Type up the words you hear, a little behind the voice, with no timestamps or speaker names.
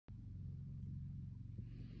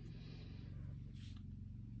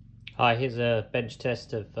Hi, here's a bench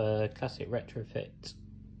test of a classic Retrofit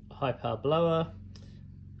high power blower.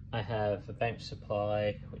 I have a bench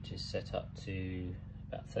supply which is set up to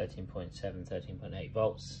about 13.7, 13.8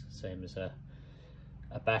 volts, same as a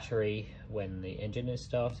battery when the engine is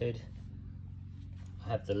started. I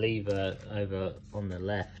have the lever over on the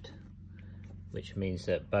left, which means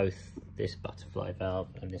that both this butterfly valve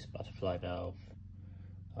and this butterfly valve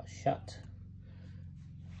are shut.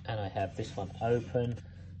 And I have this one open,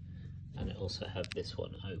 and I also have this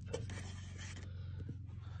one open.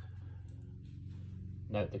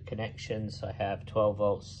 Note the connections. I have 12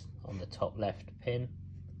 volts on the top left pin,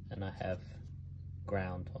 and I have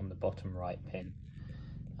ground on the bottom right pin,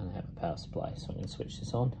 and I have a power supply, so I'm going to switch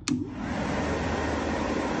this on.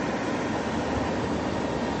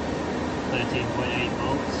 13.8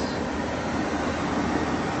 volts.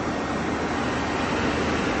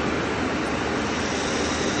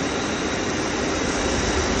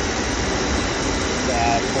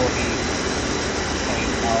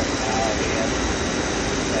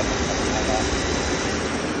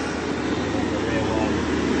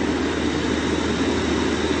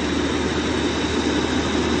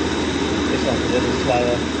 This one's a little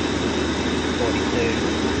slower, 42,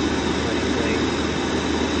 43.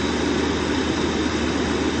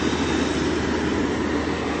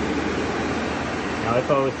 Now if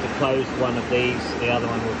I was to close one of these, the other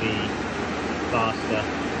one will be faster.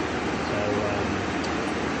 So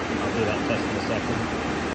I'll do that test in a second.